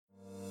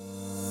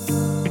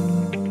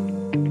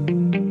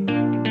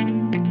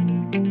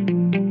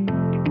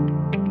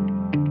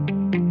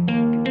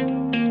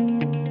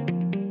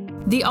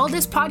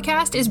This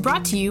podcast is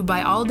brought to you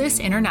by Aldis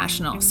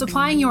International,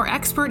 supplying your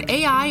expert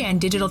AI and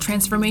digital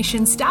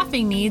transformation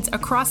staffing needs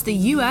across the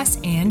US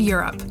and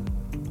Europe.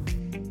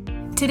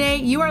 Today,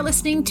 you are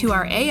listening to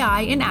our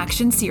AI in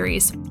Action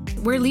series,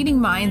 where leading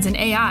minds in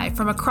AI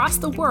from across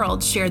the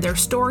world share their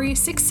story,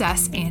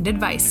 success, and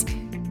advice.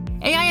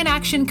 AI in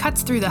Action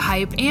cuts through the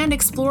hype and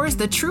explores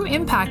the true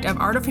impact of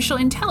artificial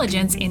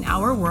intelligence in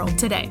our world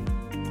today.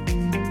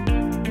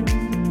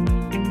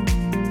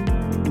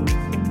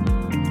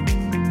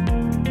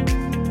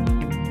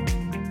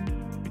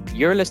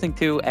 You're listening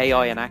to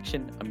AI in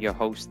Action. I'm your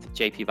host,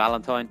 JP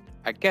Valentine.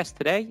 Our guest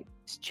today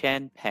is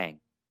Chen Peng.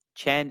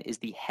 Chen is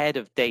the head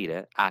of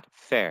data at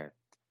Faire.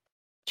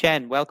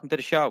 Chen, welcome to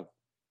the show.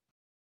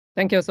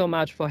 Thank you so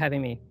much for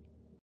having me.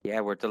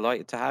 Yeah, we're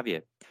delighted to have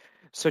you.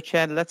 So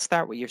Chen, let's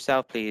start with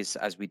yourself, please,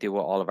 as we do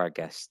with all of our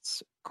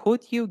guests.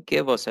 Could you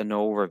give us an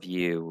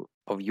overview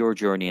of your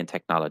journey in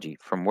technology,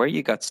 from where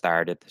you got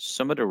started,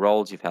 some of the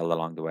roles you've held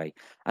along the way,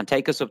 and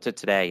take us up to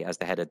today as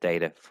the head of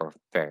data for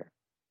Faire?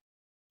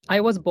 I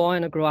was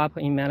born and grew up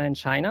in mainland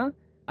China.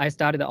 I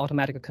studied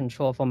automatic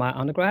control for my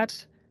undergrad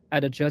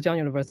at Zhejiang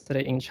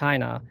University in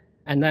China,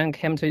 and then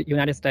came to the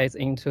United States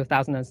in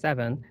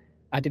 2007.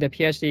 I did a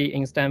PhD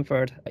in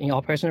Stanford in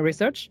operational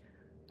research.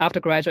 After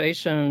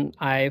graduation,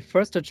 I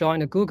first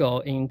joined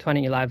Google in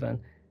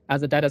 2011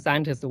 as a data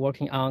scientist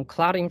working on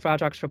cloud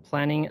infrastructure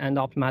planning and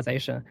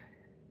optimization.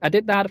 I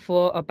did that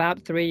for about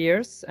 3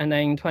 years, and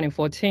then in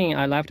 2014,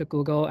 I left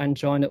Google and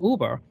joined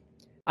Uber.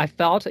 I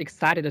felt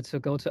excited to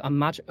go to a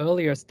much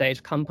earlier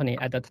stage company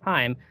at the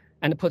time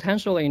and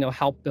potentially,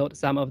 help build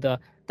some of the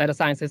data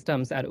science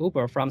systems at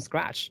Uber from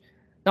scratch.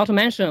 Not to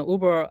mention,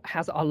 Uber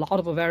has a lot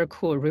of very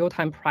cool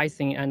real-time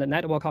pricing and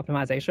network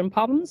optimization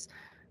problems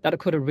that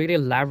could really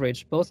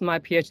leverage both my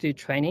PhD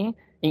training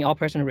in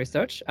operational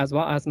research as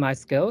well as my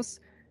skills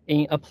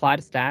in applied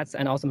stats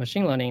and also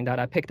machine learning that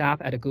I picked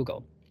up at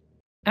Google.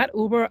 At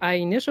Uber, I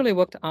initially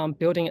worked on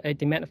building a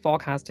demand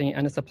forecasting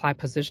and supply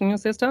positioning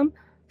system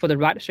for the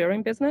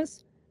ride-sharing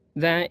business.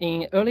 Then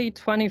in early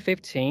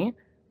 2015,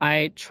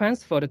 I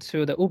transferred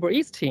to the Uber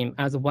Eats team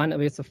as one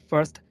of its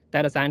first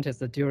data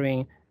scientists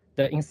during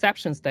the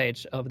inception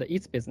stage of the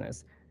Eats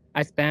business.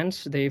 I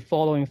spent the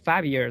following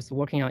 5 years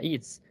working on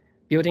Eats,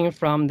 building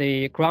from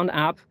the ground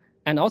up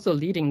and also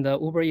leading the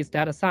Uber Eats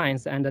data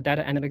science and the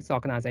data analytics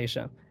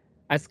organization.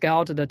 I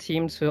scaled the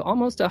team to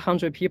almost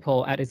 100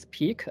 people at its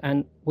peak,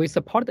 and we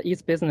supported the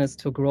Eats business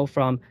to grow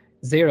from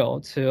zero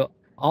to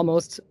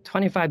almost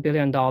 $25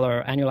 billion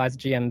annualized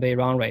GMV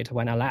run rate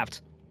when I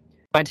left.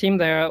 My team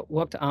there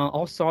worked on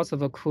all sorts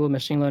of cool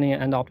machine learning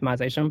and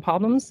optimization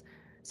problems,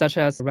 such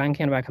as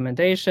ranking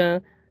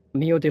recommendation,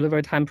 meal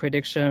delivery time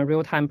prediction,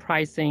 real-time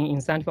pricing,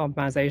 incentive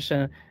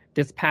optimization,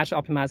 dispatch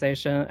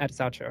optimization,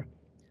 etc.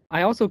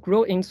 I also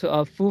grew into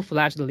a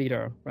full-fledged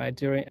leader,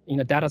 in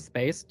the data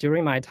space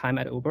during my time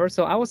at Uber.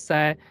 So I would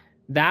say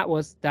that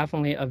was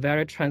definitely a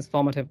very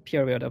transformative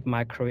period of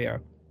my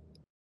career.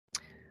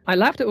 I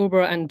left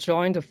Uber and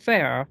joined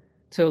Faire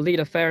to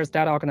lead Faire's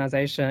data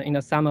organization in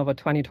the summer of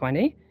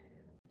 2020.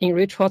 In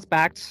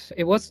retrospect,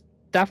 it was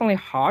definitely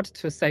hard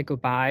to say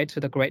goodbye to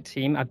the great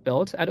team I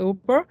built at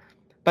Uber,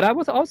 but I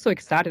was also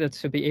excited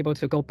to be able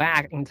to go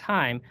back in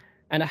time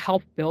and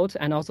help build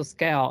and also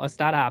scale a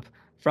startup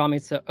from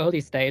its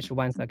early stage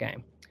once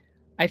again.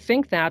 I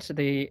think that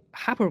the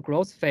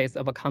hyper-growth phase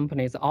of a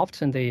company is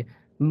often the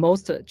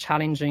most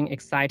challenging,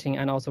 exciting,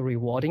 and also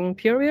rewarding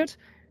period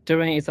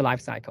during its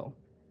life cycle.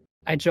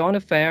 I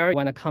joined Faire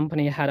when the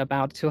company had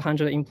about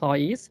 200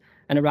 employees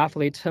and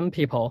roughly 10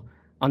 people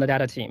on the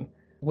data team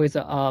with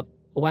a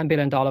 $1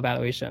 billion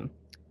valuation.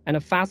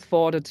 And fast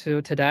forward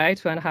to today,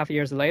 2.5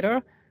 years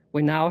later,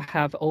 we now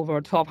have over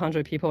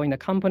 1,200 people in the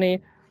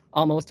company,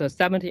 almost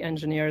 70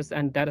 engineers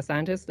and data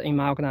scientists in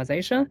my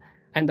organization,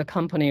 and the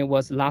company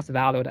was last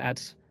valued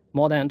at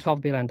more than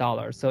 $12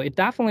 billion. So it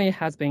definitely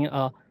has been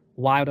a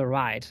wild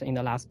ride in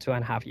the last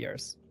 2.5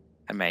 years.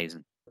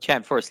 Amazing.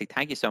 Chen, firstly,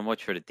 thank you so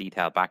much for the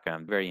detailed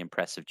background. Very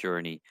impressive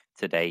journey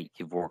today.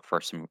 You've worked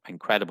for some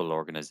incredible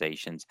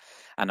organizations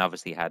and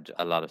obviously had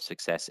a lot of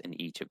success in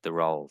each of the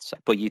roles.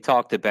 But you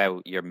talked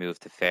about your move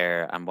to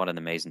Faire and what an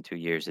amazing 2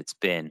 years it's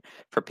been.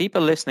 For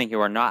people listening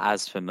who are not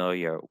as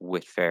familiar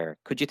with Faire,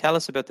 could you tell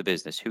us about the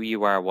business, who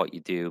you are, what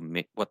you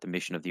do, what the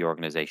mission of the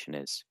organization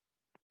is?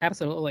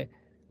 Absolutely.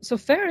 So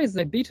Faire is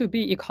a B2B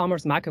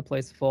e-commerce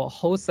marketplace for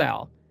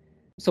wholesale.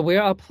 So we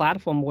are a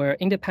platform where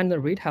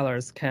independent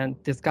retailers can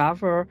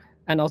discover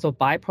and also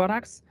buy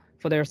products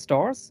for their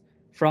stores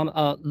from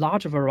a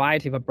large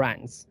variety of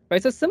brands.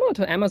 Right? So similar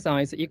to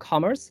Amazon's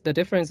e-commerce, the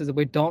difference is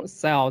we don't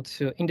sell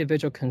to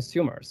individual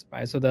consumers.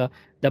 Right? So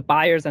the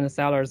buyers and the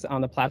sellers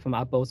on the platform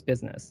are both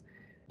business.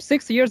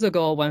 6 years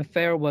ago, when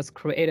Faire was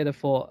created,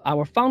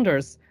 our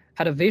founders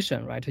had a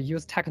vision, to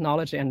use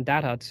technology and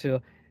data to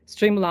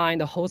streamline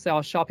the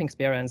wholesale shopping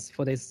experience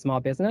for this small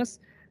business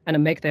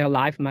and make their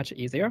life much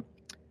easier.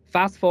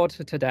 Fast forward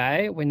to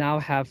today, we now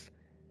have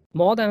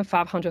more than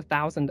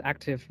 500,000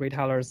 active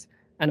retailers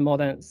and more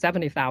than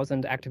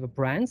 70,000 active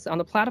brands on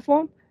the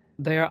platform.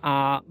 There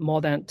are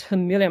more than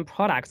 10 million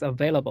products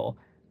available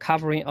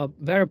covering a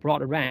very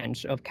broad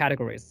range of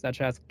categories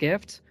such as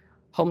gift,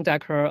 home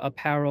decor,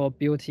 apparel,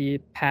 beauty,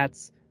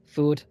 pets,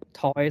 food,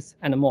 toys,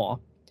 and more.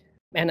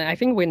 And I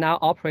think we now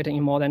operate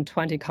in more than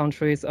 20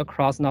 countries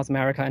across North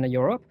America and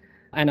Europe,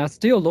 and are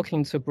still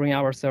looking to bring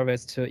our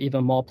service to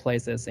even more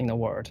places in the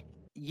world.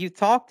 You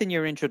talked in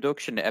your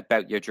introduction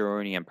about your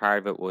journey, and part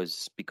of it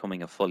was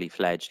becoming a fully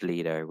fledged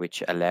leader,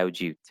 which allowed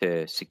you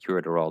to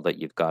secure the role that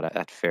you've got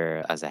at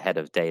Faire as a head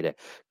of data.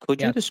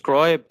 Could you Yeah.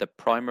 describe the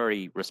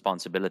primary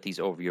responsibilities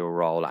over your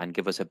role and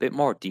give us a bit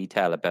more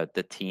detail about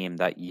the team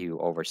that you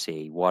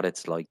oversee, what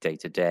it's like day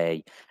to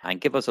day,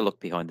 and give us a look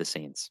behind the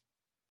scenes?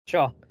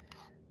 Sure.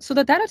 So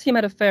the data team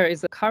at Faire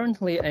is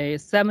currently a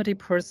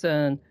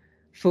 70-person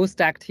full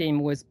stack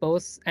team with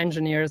both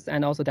engineers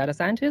and also data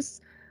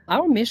scientists.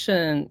 Our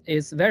mission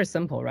is very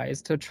simple, right?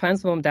 It's to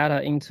transform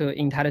data into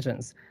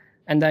intelligence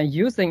and then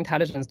use the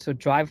intelligence to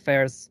drive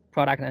Faire's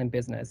product and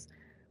business.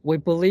 We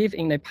believe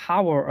in the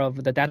power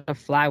of the data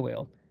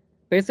flywheel.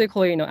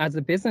 Basically, as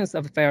the business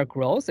of Faire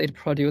grows, it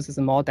produces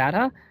more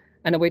data,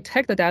 and we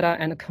take the data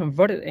and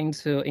convert it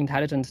into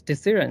intelligent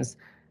decisions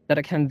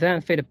that can then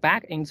feed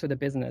back into the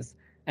business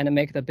and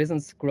make the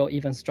business grow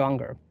even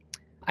stronger.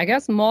 I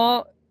guess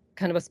more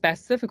kind of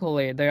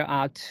specifically, there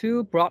are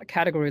two broad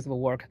categories of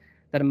work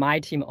that my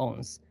team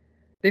owns.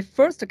 The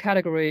first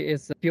category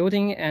is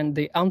building and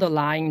the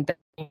underlying data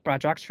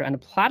infrastructure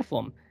and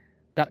platform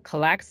that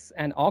collects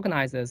and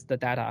organizes the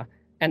data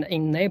and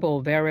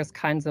enable various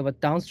kinds of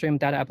downstream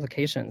data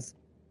applications.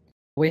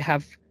 We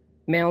have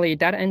mainly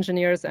data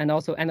engineers and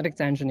also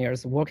analytics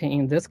engineers working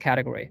in this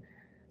category.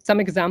 Some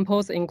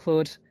examples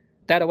include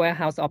data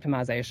warehouse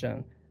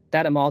optimization,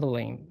 data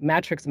modeling,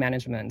 metrics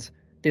management,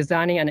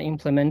 designing and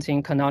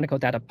implementing canonical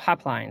data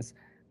pipelines,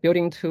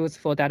 building tools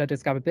for data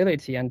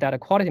discoverability and data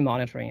quality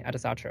monitoring,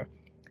 etc.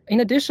 In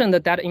addition, the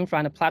data infra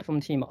and platform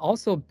team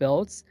also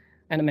builds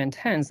and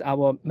maintains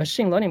our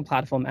machine learning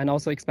platform and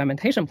also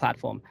experimentation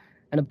platform,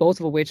 and both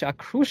of which are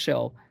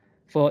crucial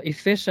for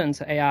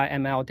efficient AI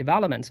ML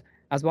development,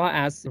 as well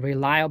as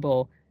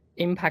reliable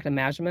impact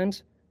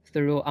measurement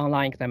through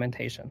online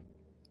experimentation.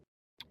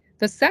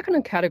 The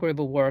second category of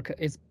work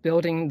is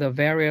building the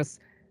various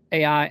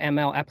AI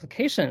ML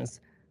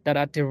applications that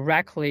are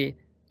directly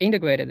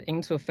integrated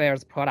into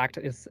Faire's product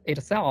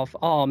itself,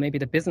 or maybe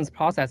the business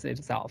process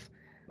itself.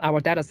 Our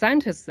data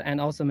scientists and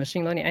also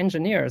machine learning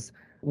engineers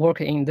work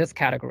in this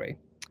category.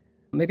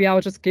 Maybe I'll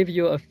just give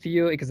you a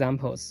few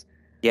examples.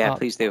 Yeah,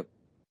 please do.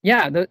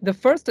 Yeah, the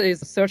first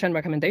is search and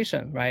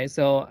recommendation, right?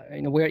 So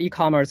where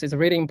e-commerce is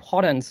really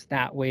important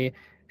that we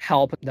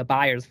help the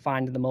buyers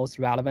find the most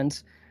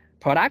relevant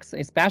products,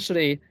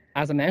 especially,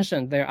 as I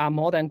mentioned, there are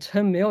more than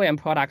 10 million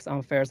products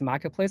on Faire's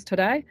marketplace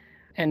today.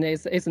 And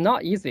it's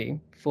not easy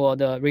for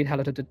the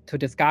retailer to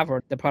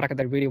discover the product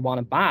they really want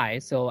to buy.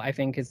 So I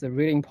think it's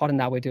really important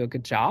that we do a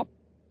good job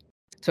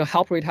to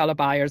help retailer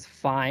buyers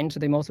find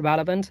the most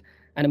relevant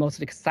and the most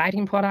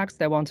exciting products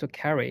they want to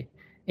carry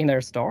in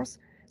their stores.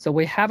 So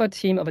we have a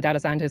team of data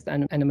scientists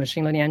and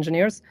machine learning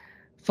engineers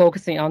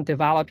focusing on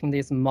developing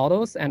these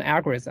models and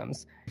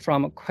algorithms,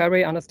 from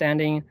query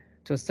understanding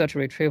to search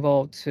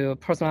retrieval to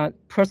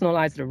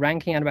personalized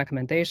ranking and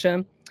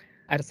recommendation,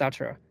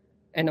 etc.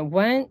 And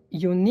one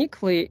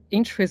uniquely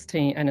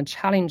interesting and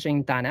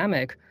challenging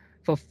dynamic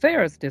for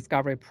Faire's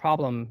discovery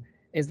problem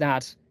is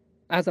that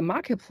as a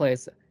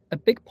marketplace, a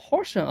big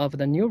portion of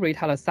the new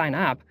retailer sign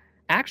up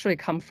actually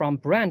come from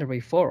brand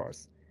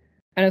referrals.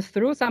 And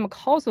through some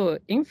causal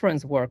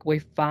inference work, we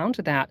found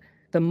that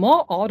the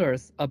more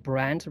orders a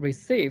brand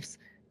receives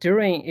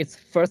during its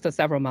first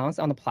several months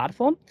on the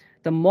platform,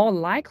 the more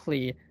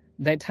likely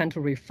they tend to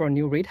refer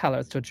new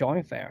retailers to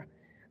join Faire.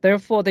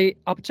 Therefore, the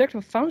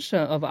objective function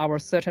of our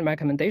search and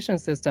recommendation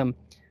system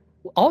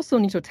also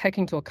need to take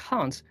into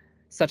account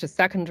such a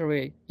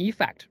secondary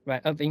effect,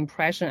 right, of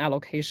impression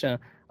allocation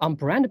on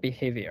brand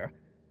behavior,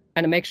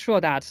 and make sure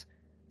that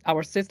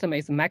our system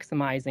is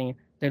maximizing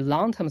the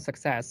long-term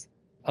success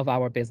of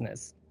our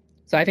business.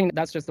 So I think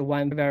that's just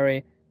one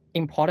very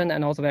important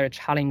and also very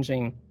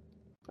challenging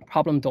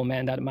problem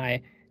domain that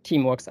my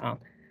team works on.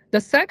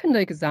 The second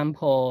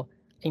example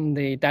in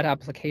the data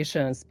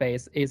application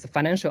space is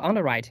financial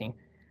underwriting.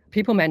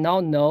 People may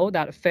not know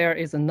that Faire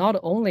is not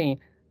only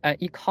an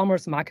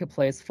e-commerce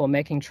marketplace for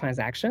making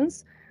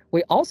transactions,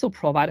 we also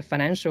provide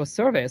financial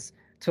service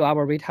to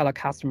our retailer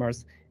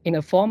customers in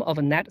the form of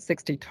net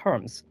 60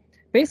 terms.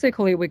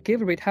 Basically, we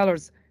give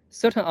retailers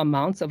certain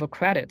amounts of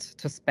credit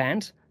to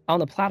spend on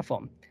the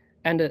platform,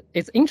 and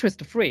it's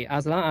interest-free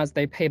as long as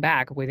they pay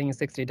back within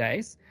 60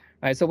 days.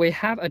 Right? So we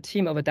have a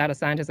team of data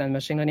scientists and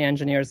machine learning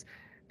engineers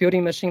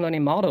building machine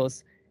learning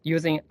models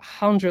using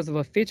hundreds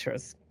of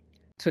features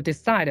to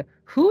decide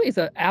who is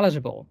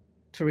eligible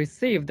to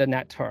receive the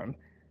net term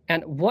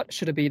and what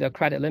should be the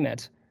credit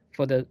limit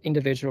for the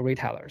individual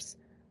retailers.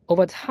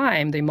 Over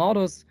time, the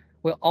models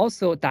will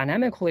also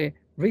dynamically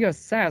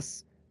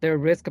reassess their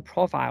risk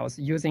profiles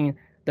using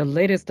the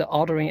latest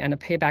ordering and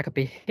payback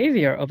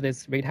behavior of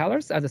these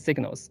retailers as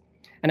signals,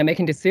 and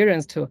making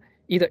decisions to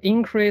either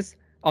increase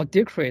or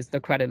decrease the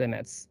credit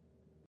limits.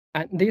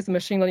 And these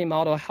machine learning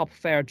models help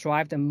Faire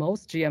drive the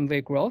most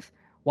GMV growth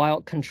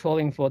while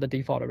controlling for the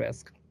default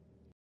risk.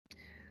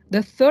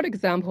 The third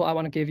example I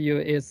want to give you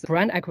is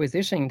brand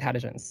acquisition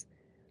intelligence.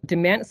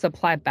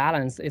 Demand-supply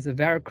balance is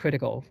very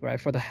critical, right,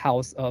 for the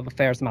health of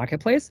Faire's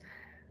marketplace.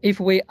 If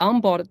we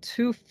onboard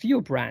too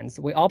few brands,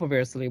 we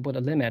obviously would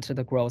limit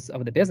the growth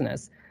of the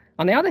business.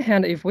 On the other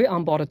hand, if we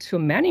onboard too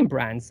many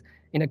brands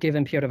in a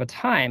given period of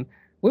time,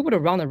 we would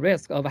run the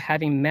risk of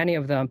having many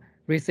of them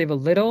receive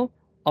little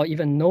or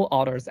even no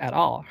orders at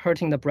all,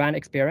 hurting the brand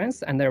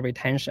experience and their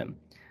retention.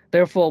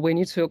 Therefore, we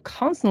need to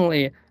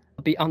constantly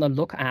be on the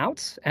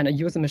lookout and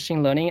use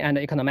machine learning and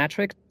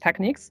econometric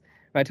techniques,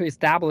 right, to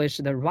establish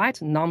the right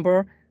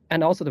number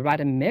and also the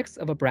right mix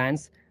of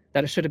brands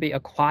that should be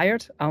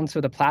acquired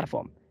onto the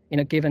platform in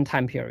a given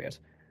time period.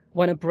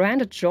 When a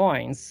brand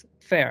joins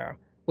Faire,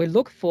 we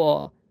look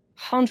for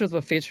hundreds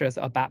of features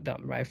about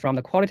them, right, from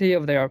the quality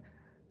of their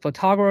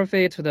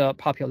photography to the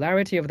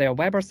popularity of their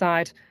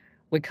website.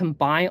 We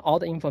combine all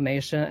the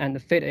information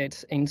and fit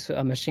it into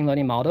a machine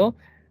learning model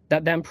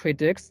that then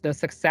predicts the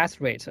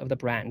success rate of the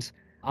brand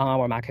on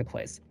our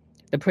marketplace.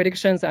 The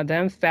predictions are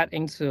then fed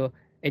into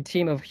a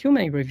team of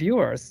human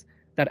reviewers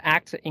that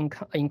act in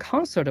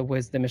concert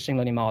with the machine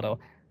learning model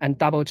and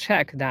double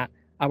check that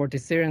our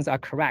decisions are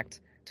correct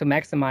to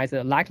maximize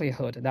the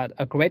likelihood that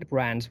a great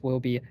brand will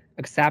be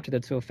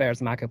accepted to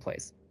Faire's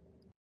marketplace.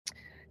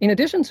 In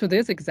addition to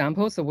these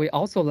examples, we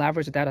also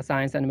leverage data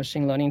science and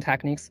machine learning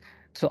techniques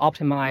to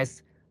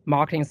optimize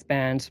marketing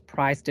spend,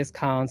 price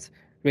discounts,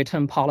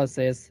 return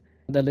policies.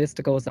 The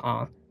list goes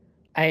on.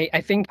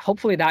 I think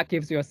hopefully that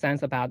gives you a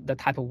sense about the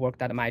type of work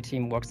that my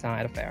team works on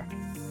at Faire.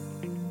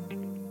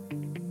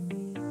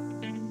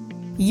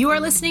 You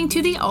are listening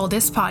to the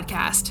Aldis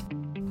podcast.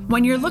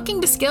 When you're looking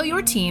to scale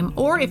your team,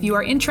 or if you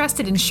are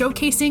interested in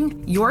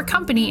showcasing your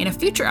company in a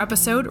future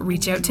episode,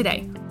 reach out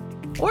today.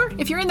 Or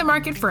if you're in the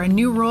market for a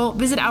new role,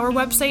 visit our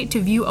website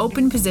to view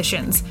open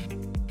positions,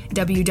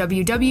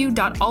 www.aldis.com.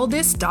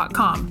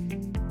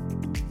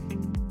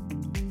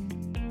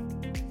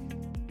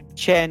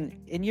 Chen,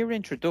 in your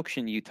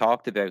introduction, you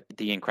talked about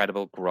the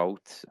incredible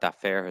growth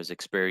that Faire has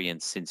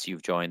experienced since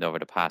you've joined over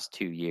the past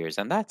 2 years.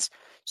 And that's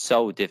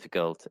so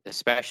difficult,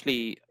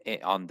 especially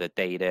on the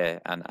data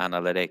and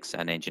analytics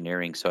and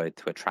engineering side,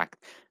 to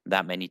attract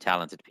that many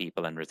talented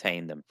people and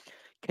retain them.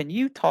 Can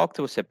you talk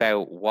to us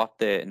about what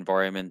the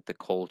environment, the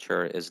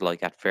culture is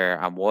like at Faire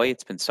and why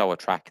it's been so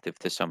attractive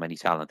to so many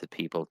talented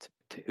people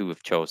who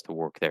have chose to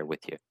work there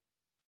with you?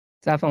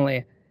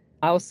 Definitely.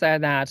 I'll say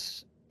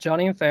that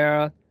joining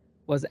Faire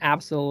was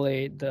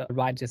absolutely the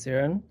right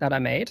decision that I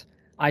made.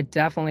 I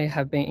definitely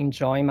have been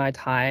enjoying my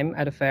time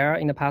at Faire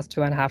in the past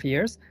 2.5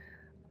 years.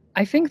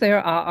 I think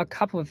there are a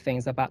couple of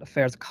things about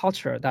Faire's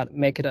culture that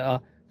make it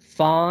a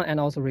fun and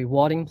also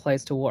rewarding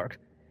place to work.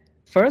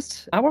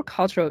 First, our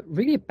culture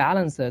really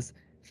balances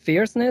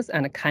fierceness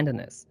and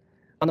kindness.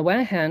 On the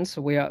one hand,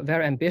 we are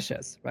very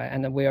ambitious, right?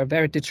 And we are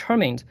very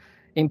determined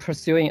in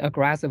pursuing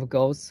aggressive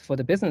goals for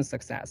the business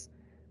success.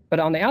 But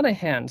on the other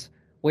hand,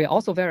 we are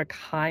also very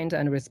kind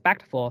and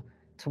respectful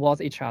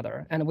towards each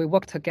other, and we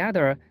work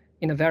together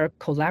in a very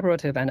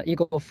collaborative and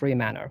ego-free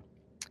manner.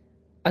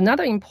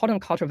 Another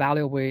important cultural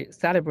value we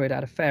celebrate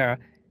at Faire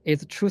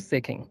is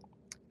truth-seeking.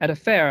 At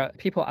Faire,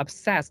 people are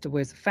obsessed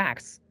with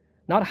facts,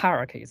 not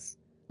hierarchies,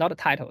 not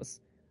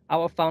titles.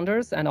 Our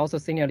founders and also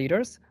senior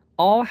leaders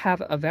all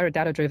have a very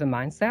data-driven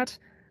mindset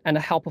and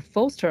help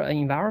foster an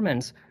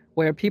environment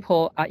where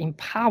people are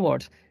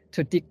empowered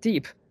to dig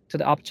deep to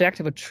the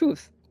objective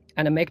truth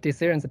and make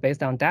decisions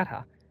based on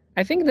data.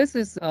 I think this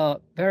is a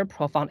very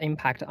profound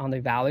impact on the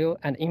value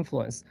and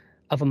influence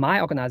of my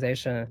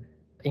organization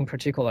in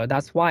particular.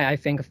 That's why I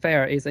think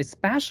Faire is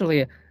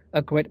especially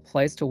a great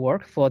place to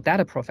work for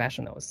data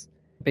professionals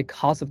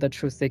because of the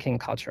truth-seeking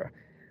culture.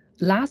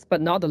 Last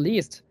but not the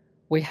least,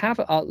 we have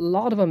a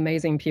lot of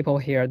amazing people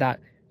here that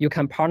you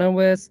can partner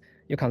with,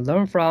 you can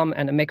learn from,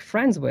 and make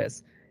friends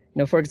with.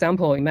 For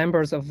example,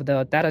 members of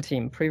the data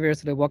team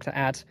previously worked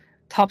at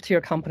top-tier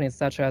companies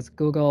such as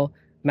Google,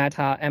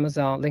 Meta,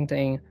 Amazon,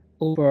 LinkedIn,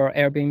 Uber,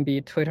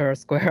 Airbnb, Twitter,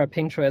 Square,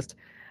 Pinterest,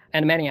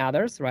 and many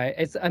others, right?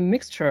 It's a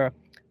mixture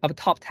of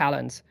top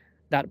talent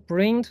that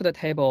bring to the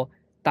table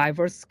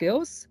diverse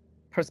skills,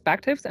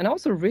 perspectives, and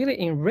also really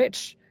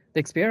enrich the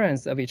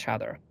experience of each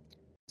other.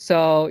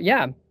 So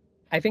yeah,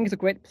 I think it's a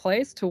great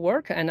place to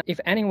work. And if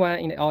anyone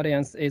in the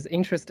audience is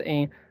interested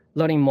in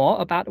learning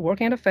more about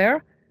working at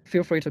Faire,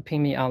 feel free to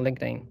ping me on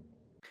LinkedIn.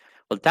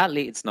 Well, that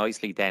leads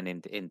nicely then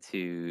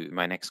into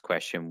my next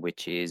question,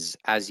 which is,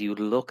 as you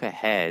look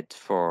ahead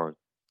for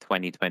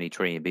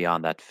 2023 and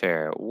beyond that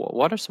Faire,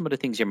 what are some of the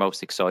things you're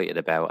most excited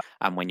about?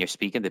 And when you're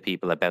speaking to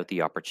people about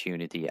the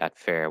opportunity at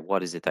Faire,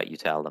 what is it that you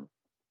tell them?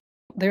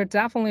 There are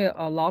definitely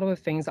a lot of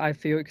things I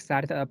feel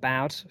excited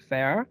about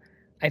Faire.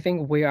 I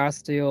think we are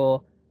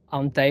still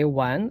on day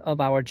one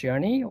of our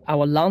journey.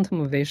 Our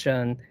long-term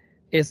vision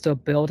is to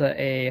build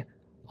a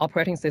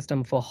operating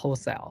system for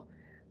wholesale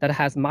that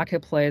has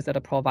marketplace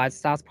that provides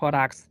SaaS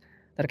products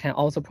that can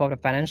also provide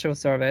financial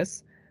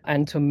service,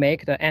 and to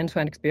make the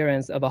end-to-end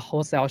experience of a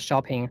wholesale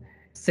shopping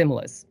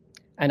seamless.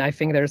 And I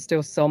think there's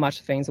still so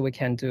much things we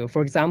can do.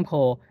 For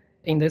example,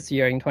 in this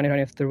year, in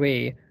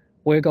 2023,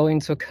 we're going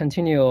to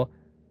continue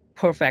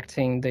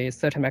perfecting the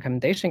search and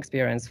recommendation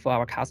experience for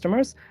our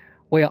customers.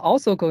 We are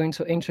also going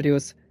to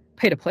introduce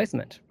paid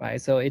placement, right?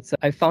 So it's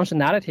a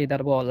functionality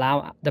that will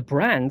allow the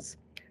brands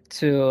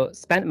to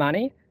spend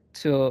money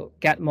to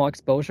get more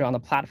exposure on the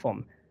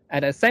platform.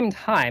 At the same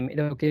time, it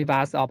will give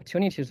us the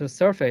opportunity to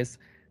surface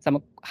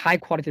some high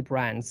quality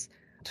brands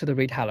to the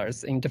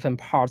retailers in different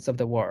parts of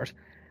the world.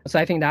 So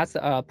I think that's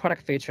a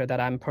product feature that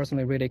I'm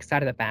personally really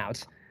excited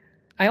about.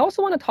 I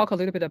also want to talk a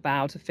little bit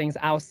about things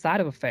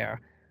outside of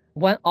Faire.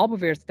 One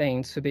obvious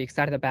thing to be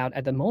excited about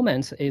at the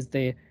moment is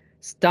the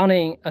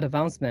stunning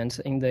advancement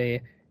in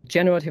the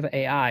generative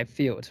AI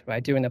field,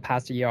 right, during the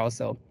past year or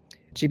so.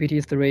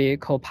 GPT-3,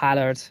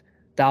 Copilot,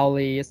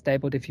 DALL-E,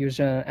 Stable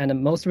Diffusion,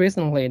 and most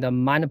recently, the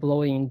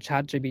mind-blowing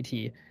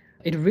ChatGPT.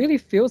 It really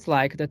feels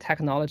like the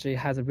technology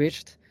has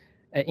reached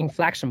an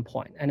inflection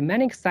point, and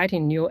many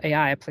exciting new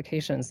AI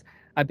applications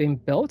are being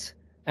built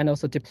and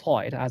also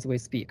deployed as we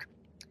speak.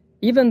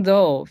 Even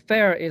though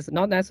Faire is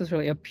not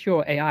necessarily a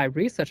pure AI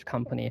research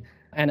company,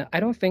 and I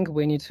don't think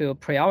we need to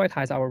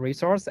prioritize our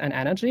resource and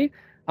energy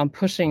on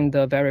pushing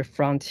the very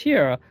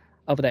frontier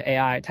of the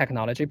AI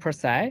technology per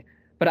se,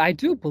 but I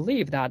do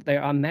believe that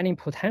there are many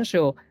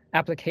potential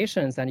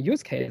applications and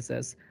use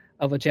cases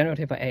of a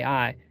generative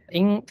AI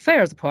in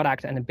Faire's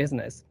product and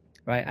business,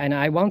 right? And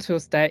I want to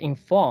stay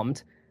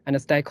informed and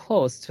stay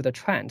close to the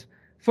trend.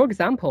 For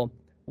example,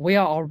 we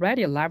are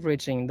already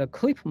leveraging the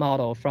clip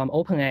model from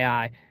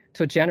OpenAI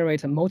to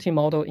generate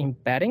multimodal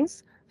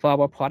embeddings for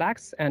our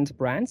products and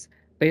brands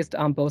based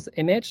on both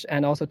image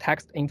and also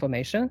text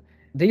information.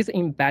 These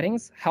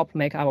embeddings help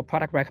make our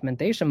product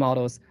recommendation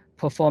models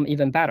perform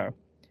even better.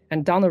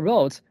 And down the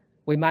road,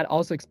 we might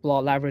also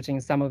explore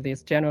leveraging some of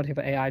these generative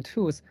AI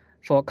tools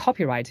for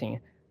copywriting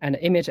and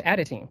image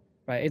editing,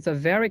 right? It's a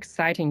very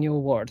exciting new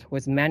world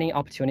with many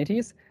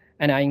opportunities,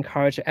 and I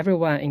encourage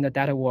everyone in the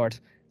data world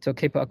to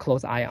keep a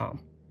close eye on.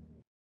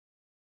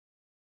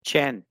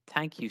 Chen,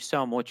 thank you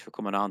so much for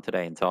coming on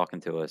today and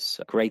talking to us.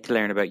 Great to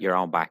learn about your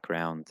own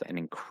background, an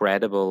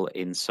incredible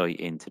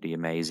insight into the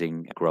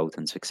amazing growth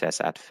and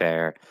success at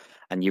Faire.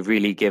 And you've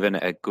really given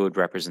a good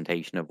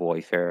representation of why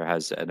Faire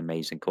has an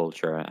amazing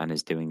culture and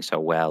is doing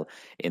so well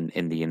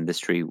in the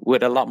industry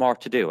with a lot more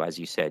to do, as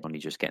you said, only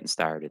just getting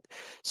started.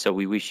 So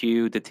we wish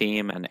you, the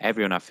team, and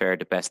everyone at Faire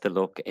the best of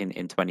luck in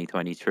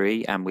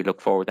 2023. And we look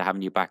forward to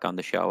having you back on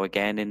the show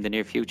again in the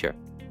near future.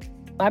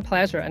 My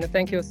pleasure, and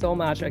thank you so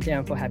much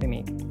again for having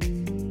me.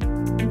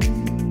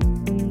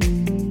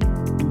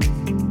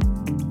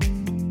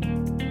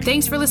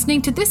 Thanks for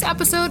listening to this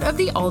episode of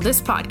the All This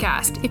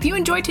Podcast. If you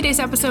enjoyed today's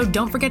episode,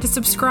 don't forget to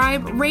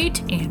subscribe, rate,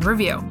 and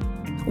review.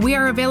 We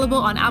are available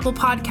on Apple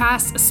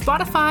Podcasts,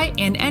 Spotify,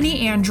 and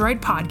any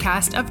Android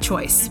podcast of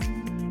choice.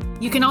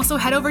 You can also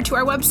head over to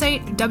our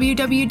website,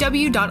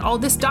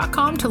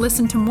 www.allthis.com, to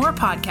listen to more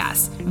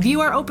podcasts,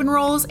 view our open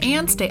roles,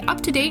 and stay up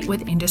to date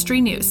with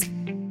industry news.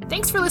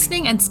 Thanks for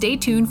listening, and stay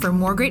tuned for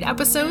more great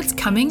episodes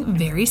coming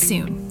very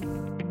soon.